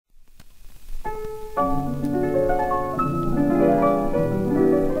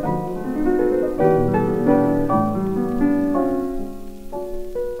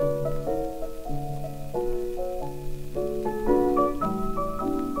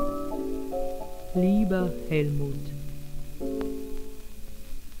Lieber Helmut,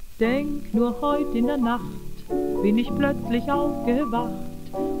 denk nur heut in der Nacht bin ich plötzlich aufgewacht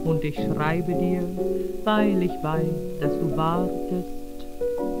und ich schreibe dir, weil ich weiß, dass du wartest.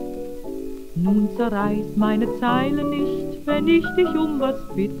 Nun zerreiß meine Zeilen nicht, wenn ich dich um was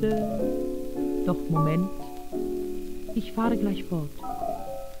bitte. Doch Moment, ich fahre gleich fort.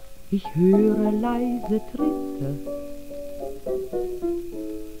 Ich höre leise Tritte.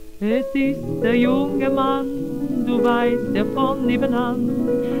 Es ist der junge Mann, du weißt, der von nebenan.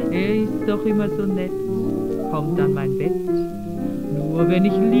 Er ist doch immer so nett, kommt an mein Bett. Nur wenn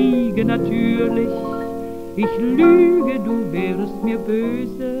ich liege natürlich, ich lüge, du wärst mir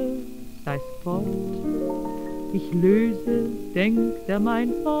böse, sei's fort. Ich löse, denkt er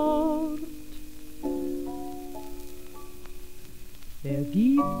mein Wort. Er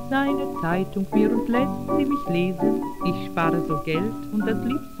gibt seine Zeitung mir und lässt sie mich lesen. Ich spare so Geld und das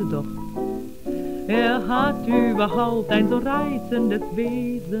liebst du doch. Er hat überhaupt ein so reizendes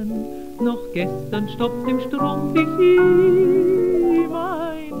Wesen. Noch gestern stopft im Strumpf ich ihm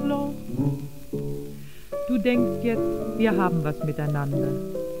ein Loch. Du denkst jetzt, wir haben was miteinander.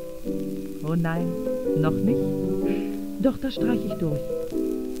 Oh nein, noch nicht. Doch das streich ich durch.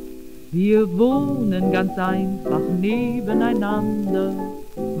 Wir wohnen ganz einfach nebeneinander.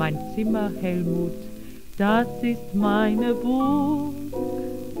 Mein Zimmer, Helmut, das ist meine Burg.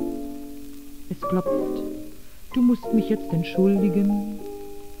 Es klopft, du musst mich jetzt entschuldigen.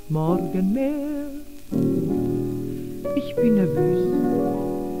 Morgen mehr. Ich bin nervös.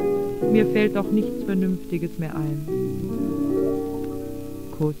 Mir fällt auch nichts Vernünftiges mehr ein.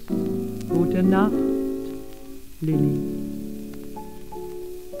 Kuss, gute Nacht, Lilli.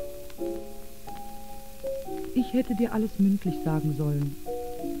 Ich hätte dir alles mündlich sagen sollen.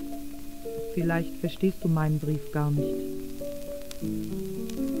 Vielleicht verstehst du meinen Brief gar nicht.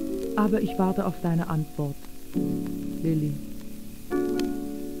 Aber ich warte auf deine Antwort, Lilli.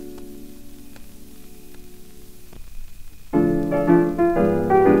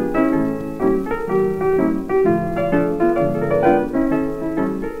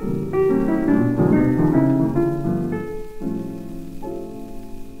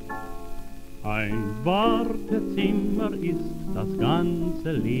 Ein Wartezimmer ist das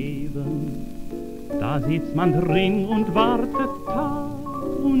ganze Leben. Da sitzt man drin und wartet Tag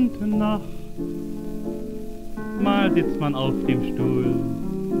und Nacht. Mal sitzt man auf dem Stuhl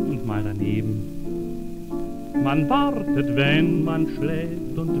und mal daneben. Man wartet, wenn man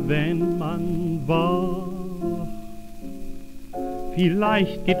schläft und wenn man wacht.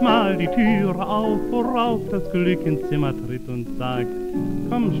 Vielleicht geht mal die Türe auf, worauf das Glück ins Zimmer tritt und sagt: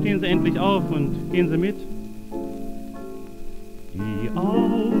 Komm, stehen Sie endlich auf und gehen Sie mit. Die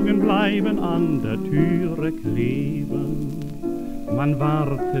Augen bleiben an der Türe kleben. Man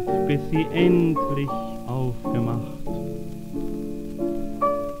wartet, bis sie endlich aufgemacht.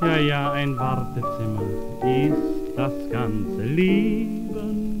 Ja, ja, ein Wartezimmer ist das ganze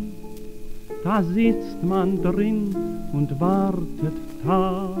Leben. Da sitzt man drin und wartet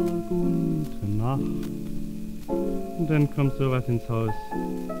Tag und Nacht. Und dann kommt sowas ins Haus.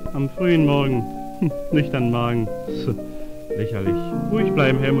 Am frühen Morgen, nüchtern Magen. Lächerlich. Ruhig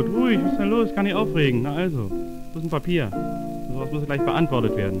bleiben, Helmut, ruhig. Was ist denn los? Kann nicht aufregen. Na also, wo ist ein Papier? Sowas muss gleich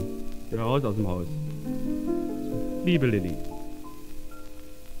beantwortet werden. Geh raus aus dem Haus. Liebe Lilli.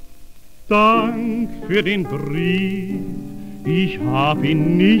 Dank für den Brief. Ich hab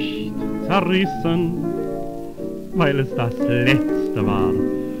ihn nicht zerrissen, weil es das Letzte war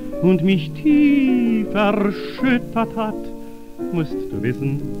und mich tief erschüttert hat, musst du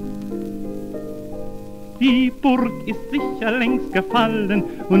wissen. Die Burg ist sicher längst gefallen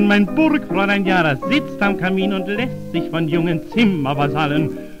und mein Burgfräulein, ja, das sitzt am Kamin und lässt sich von jungen Zimmervasallen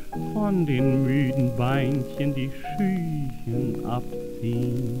von den müden Beinchen die Schüchen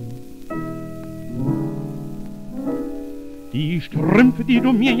abziehen. Die Strümpfe, die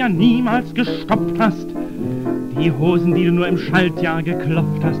du mir ja niemals gestopft hast, die Hosen, die du nur im Schaltjahr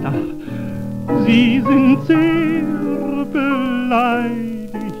geklopft hast, ach, sie sind sehr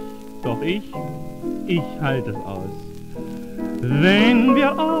beleidigt. Doch ich halte es aus. Wenn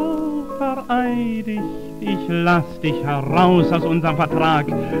wir auch vereidigt, ich lass dich heraus aus unserem Vertrag,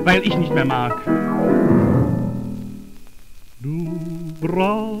 weil ich nicht mehr mag. Du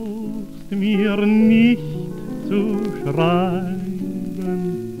brauchst mir nicht zu schreiben,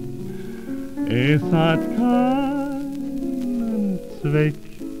 es hat keinen Zweck.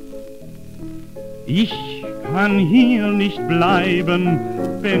 Ich kann hier nicht bleiben,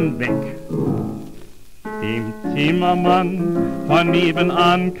 bin weg. Dem Zimmermann von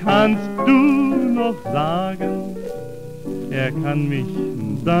nebenan kannst du noch sagen, er kann mich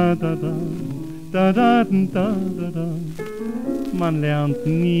Da da da da da. Man lernt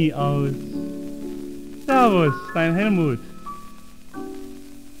nie aus. Servus, dein Helmut.